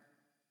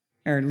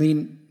 or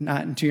lean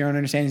not into your own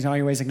understanding, in all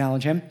your ways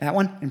acknowledge him. That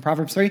one in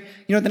Proverbs 3. You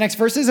know what the next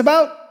verse is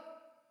about?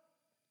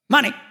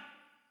 Money.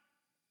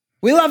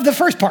 We love the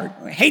first part.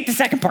 We hate the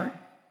second part.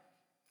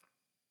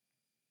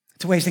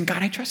 It's a way of saying,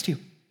 God, I trust you.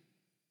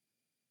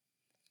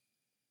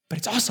 But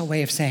it's also a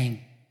way of saying,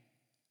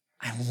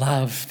 I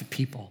love the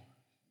people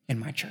in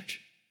my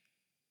church.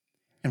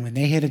 And when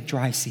they hit a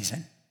dry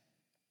season,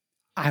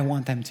 I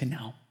want them to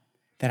know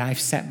that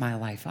I've set my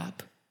life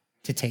up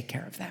to take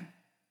care of them.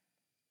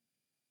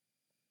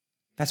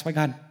 That's why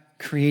God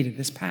created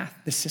this path,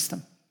 this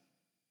system.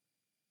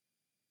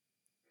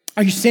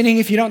 Are you sinning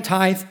if you don't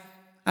tithe?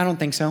 I don't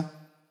think so.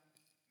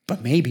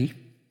 But maybe.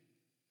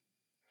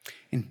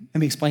 And let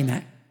me explain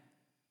that.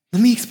 The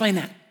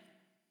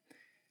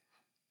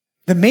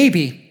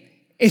maybe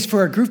is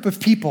for a group of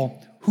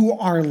people who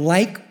are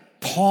like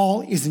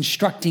Paul is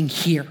instructing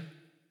here,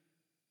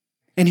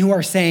 and who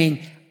are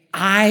saying,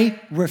 I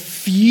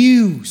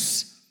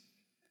refuse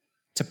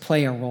to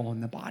play a role in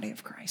the body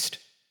of Christ.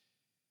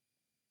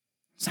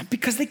 It's not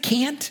because they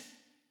can't.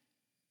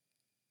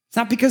 It's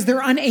not because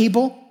they're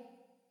unable.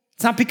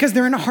 It's not because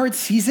they're in a hard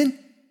season.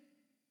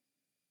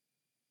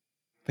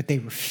 But they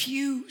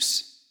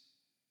refuse.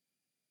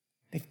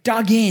 They've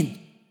dug in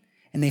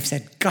and they've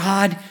said,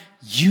 God,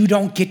 you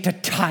don't get to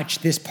touch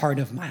this part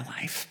of my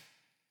life.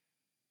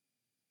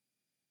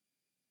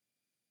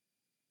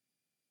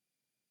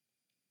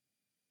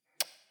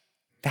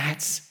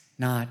 That's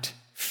not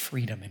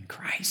freedom in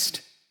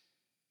Christ.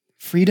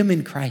 Freedom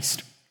in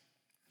Christ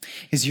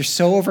is you're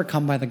so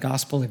overcome by the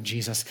gospel of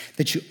Jesus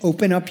that you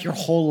open up your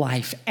whole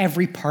life,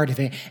 every part of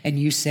it, and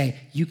you say,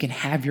 you can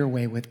have your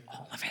way with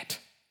all of it.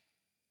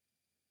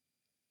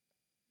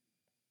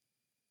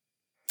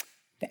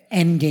 The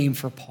end game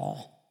for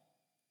Paul,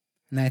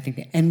 and I think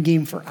the end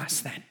game for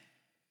us then,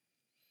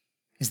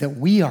 is that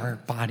we are a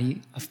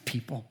body of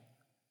people,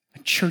 a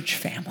church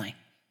family,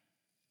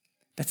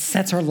 that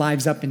sets our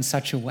lives up in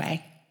such a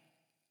way.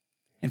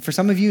 And for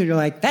some of you, you're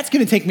like, that's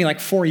going to take me like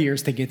 4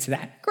 years to get to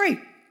that. Great.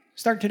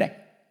 Start today.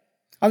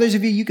 Others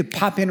of you, you could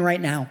pop in right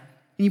now,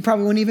 and you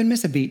probably wouldn't even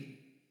miss a beat.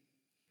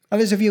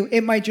 Others of you,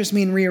 it might just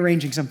mean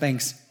rearranging some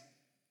things.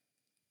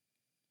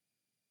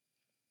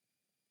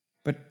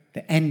 But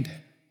the end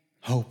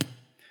hope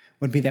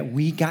would be that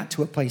we got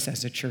to a place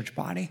as a church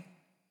body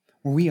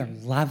where we are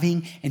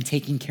loving and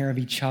taking care of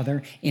each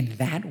other in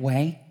that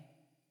way,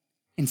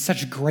 in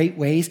such great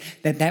ways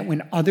that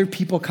when other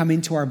people come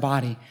into our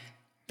body,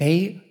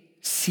 they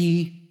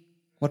see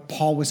what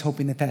Paul was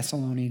hoping the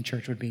Thessalonian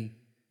church would be.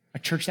 A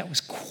church that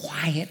was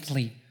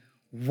quietly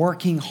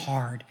working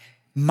hard,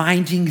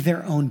 minding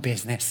their own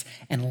business,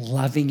 and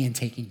loving and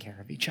taking care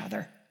of each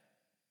other.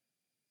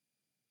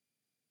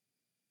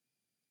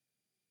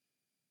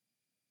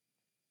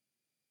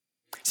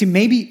 See,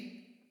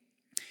 maybe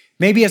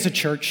as a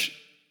church,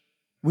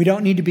 we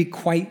don't need to be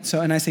quite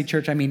so, and I say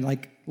church, I mean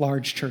like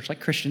large church, like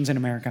Christians in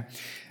America.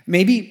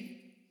 Maybe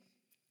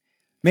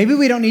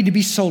we don't need to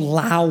be so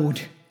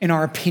loud in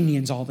our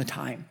opinions all the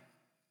time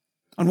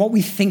on what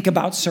we think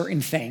about certain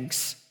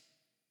things.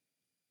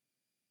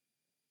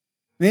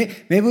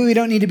 Maybe we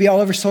don't need to be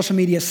all over social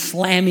media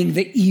slamming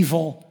the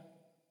evil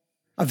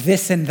of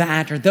this and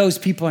that, or those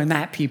people and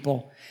that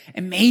people.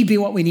 And maybe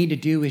what we need to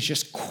do is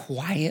just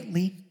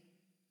quietly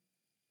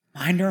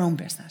mind our own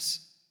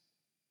business,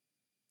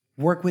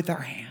 work with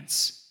our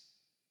hands,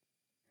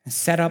 and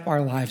set up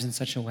our lives in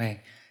such a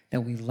way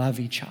that we love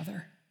each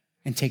other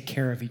and take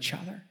care of each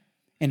other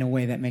in a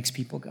way that makes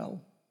people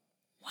go,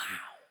 wow.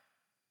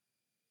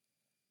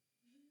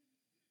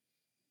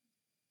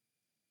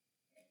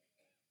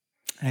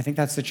 And I think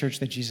that's the church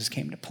that Jesus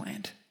came to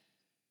plant.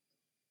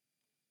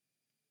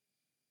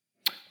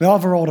 We all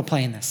have a role to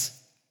play in this.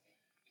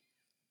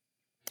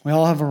 We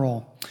all have a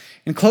role.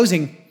 In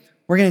closing,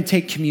 we're going to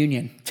take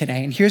communion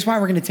today. And here's why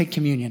we're going to take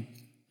communion.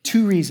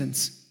 2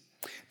 reasons.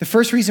 The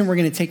first reason we're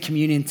going to take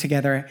communion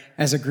together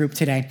as a group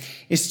today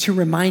is to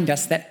remind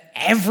us that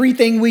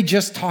everything we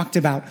just talked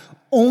about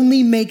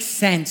only makes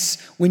sense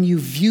when you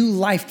view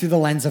life through the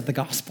lens of the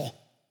gospel.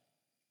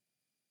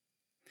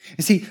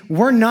 You see,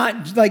 we're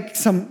not like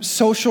some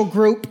social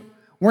group.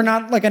 We're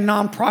not like a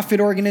nonprofit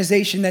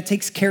organization that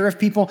takes care of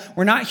people.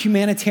 We're not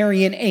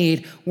humanitarian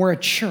aid. We're a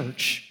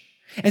church.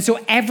 And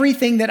so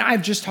everything that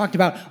I've just talked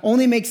about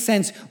only makes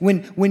sense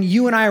when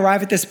you and I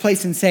arrive at this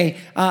place and say,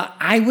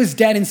 I was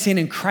dead in sin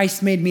and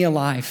Christ made me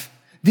alive.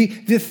 The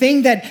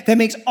thing that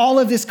makes all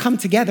of this come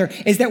together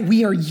is that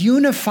we are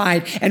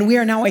unified and we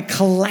are now a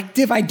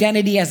collective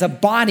identity as a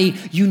body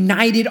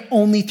united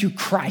only through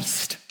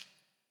Christ.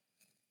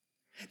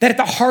 That at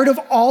the heart of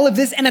all of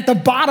this and at the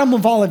bottom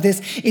of all of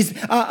this is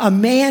a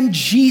man,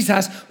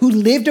 Jesus, who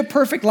lived a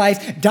perfect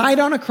life, died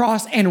on a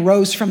cross, and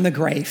rose from the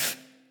grave.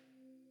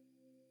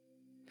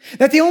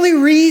 That the only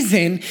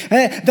reason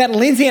that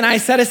Lindsay and I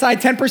set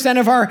aside 10%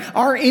 of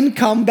our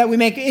income that we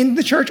make in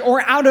the church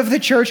or out of the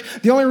church,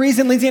 the only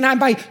reason Lindsay and I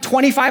buy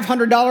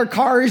 $2,500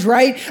 cars,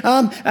 right?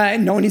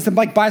 No one needs to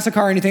buy us a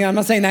car or anything. I'm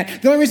not saying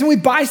that. The only reason we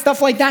buy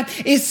stuff like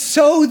that is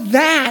so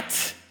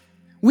that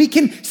we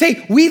can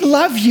say, we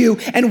love you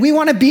and we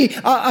want to be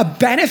a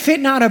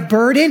benefit, not a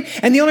burden.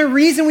 And the only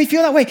reason we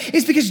feel that way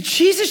is because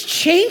Jesus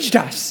changed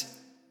us.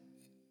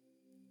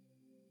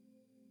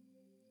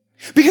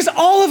 Because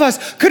all of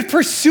us could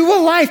pursue a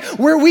life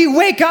where we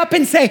wake up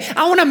and say,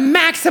 I want to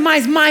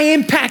maximize my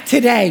impact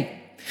today.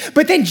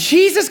 But then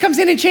Jesus comes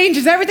in and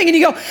changes everything and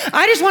you go,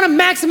 I just want to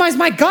maximize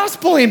my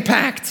gospel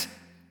impact.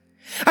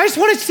 I just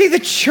want to see the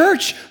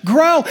church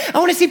grow. I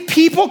want to see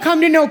people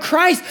come to know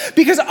Christ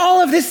because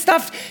all of this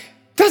stuff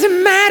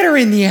doesn't matter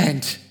in the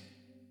end.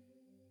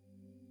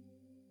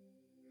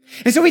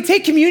 And so we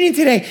take communion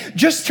today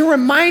just to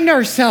remind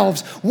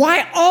ourselves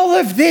why all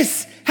of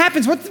this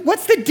happens.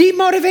 What's the deep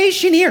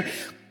motivation here?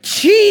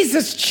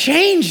 Jesus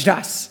changed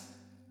us.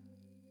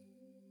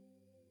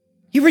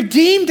 He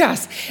redeemed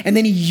us, and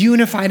then he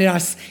unified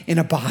us in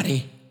a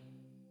body.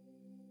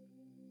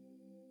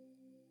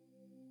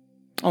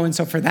 Oh, and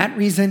so for that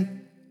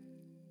reason,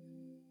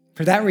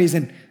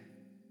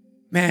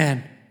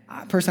 man,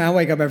 personally, I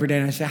wake up every day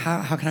and I say,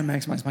 how can I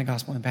maximize my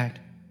gospel impact?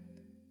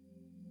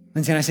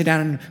 Lindsay and I sit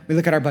down and we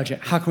look at our budget.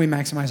 How can we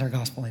maximize our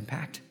gospel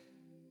impact?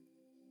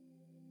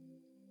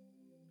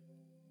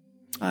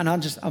 And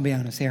I'll be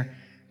honest here,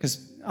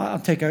 because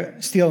I'll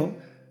steal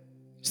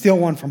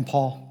one from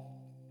Paul.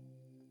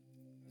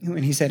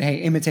 When he said, hey,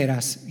 imitate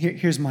us.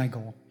 Here's my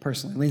goal,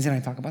 personally. Lindsay and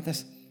I talk about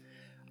this.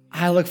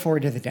 I look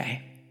forward to the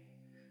day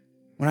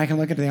when I can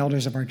look at the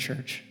elders of our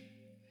church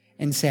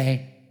and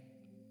say,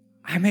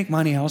 I make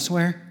money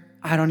elsewhere.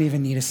 I don't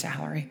even need a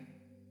salary.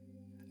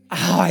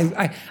 Oh,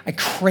 I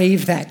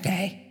crave that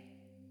day.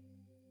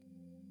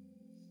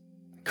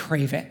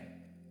 Crave it.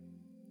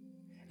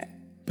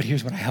 But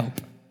here's what I hope.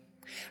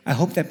 I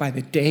hope that by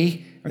the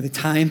day or the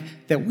time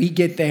that we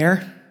get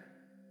there,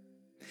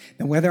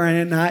 that whether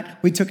or not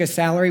we took a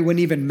salary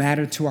wouldn't even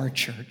matter to our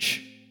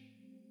church.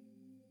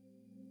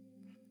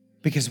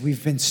 Because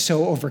we've been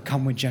so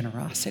overcome with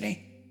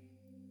generosity.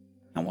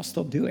 And we'll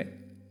still do it.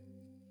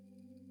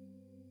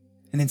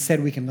 And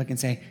instead we can look and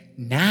say,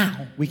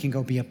 now we can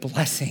go be a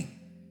blessing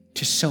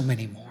to so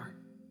many more.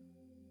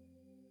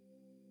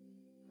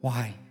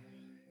 Why?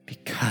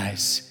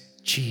 Because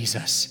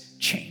Jesus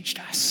changed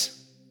us.